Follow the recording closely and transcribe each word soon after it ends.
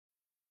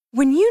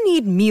When you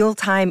need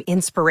mealtime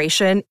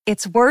inspiration,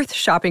 it's worth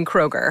shopping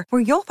Kroger,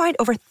 where you'll find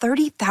over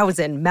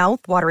 30,000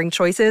 mouth-watering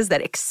choices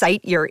that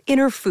excite your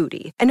inner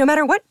foodie. And no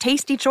matter what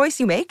tasty choice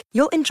you make,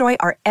 you'll enjoy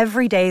our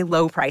everyday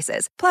low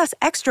prices, plus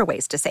extra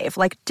ways to save,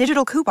 like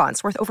digital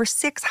coupons worth over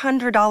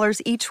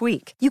 $600 each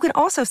week. You can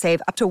also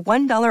save up to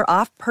 $1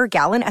 off per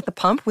gallon at the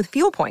pump with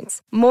fuel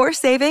points. More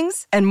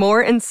savings and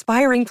more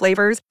inspiring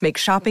flavors make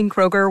shopping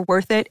Kroger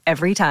worth it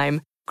every time.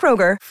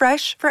 Kroger,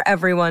 fresh for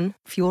everyone.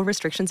 Fuel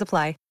restrictions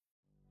apply.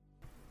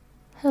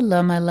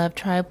 Hello, my love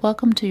tribe.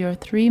 Welcome to your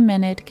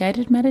 3-minute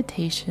guided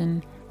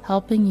meditation,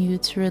 helping you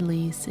to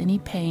release any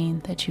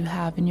pain that you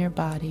have in your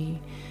body.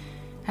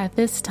 At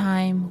this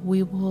time,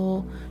 we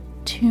will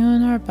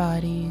tune our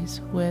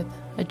bodies with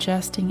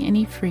adjusting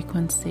any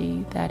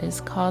frequency that is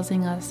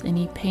causing us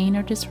any pain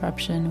or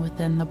disruption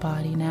within the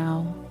body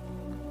now.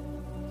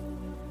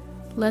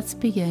 Let's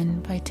begin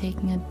by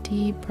taking a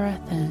deep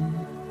breath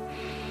in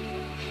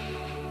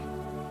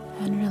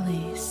and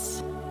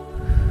release.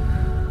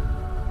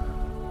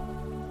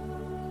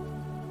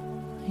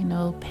 I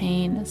know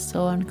pain is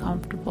so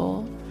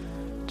uncomfortable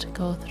to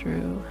go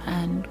through,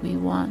 and we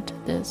want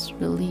this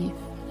relief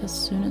as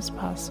soon as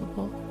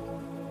possible.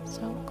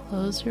 So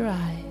close your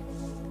eyes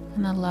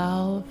and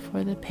allow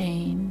for the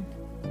pain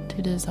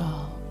to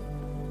dissolve.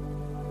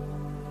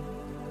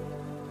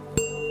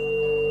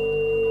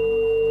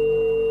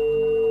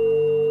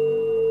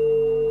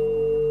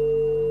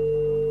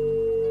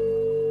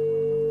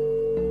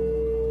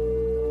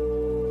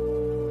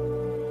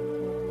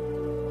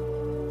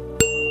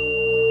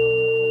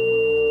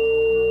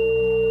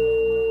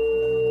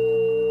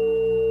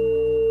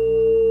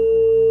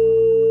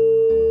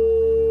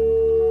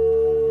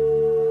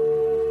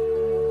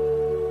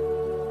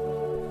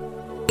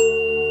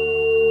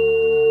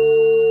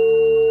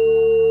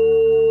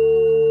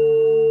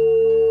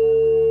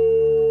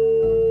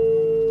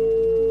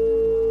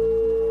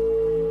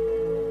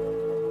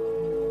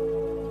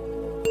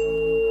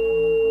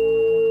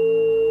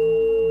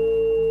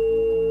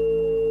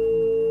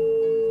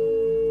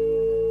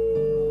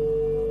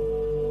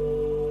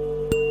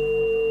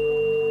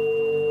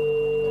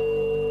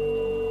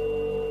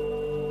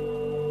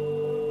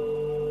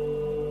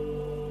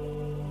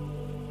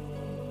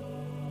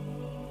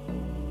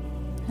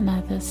 And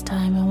at this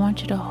time, I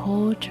want you to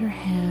hold your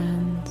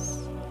hands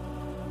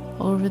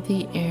over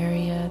the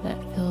area that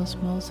feels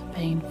most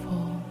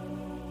painful.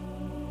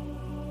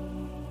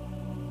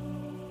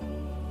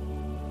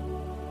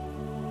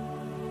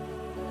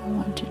 I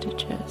want you to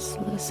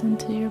just listen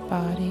to your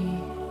body,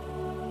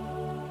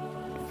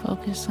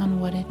 focus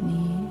on what it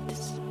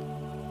needs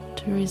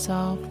to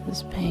resolve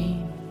this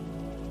pain.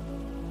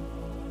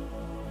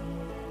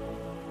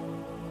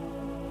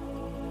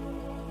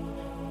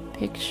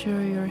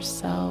 Picture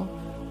yourself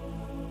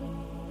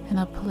in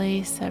a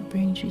place that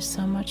brings you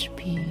so much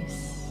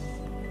peace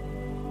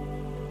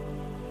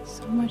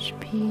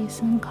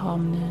and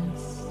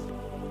calmness.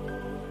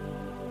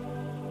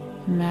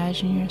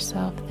 Imagine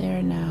yourself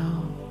there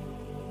now,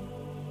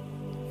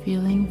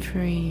 feeling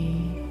free,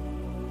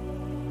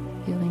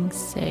 feeling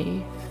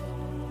safe,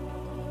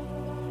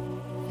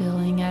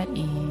 feeling at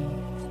ease.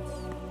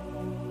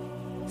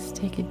 Just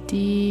take a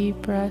deep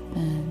breath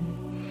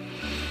in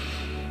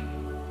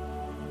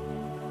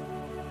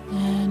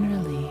and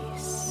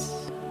release.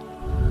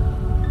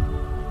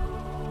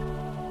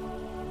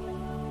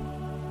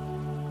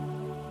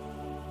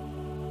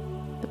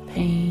 The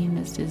pain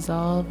is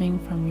dissolving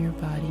from your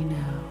body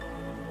now.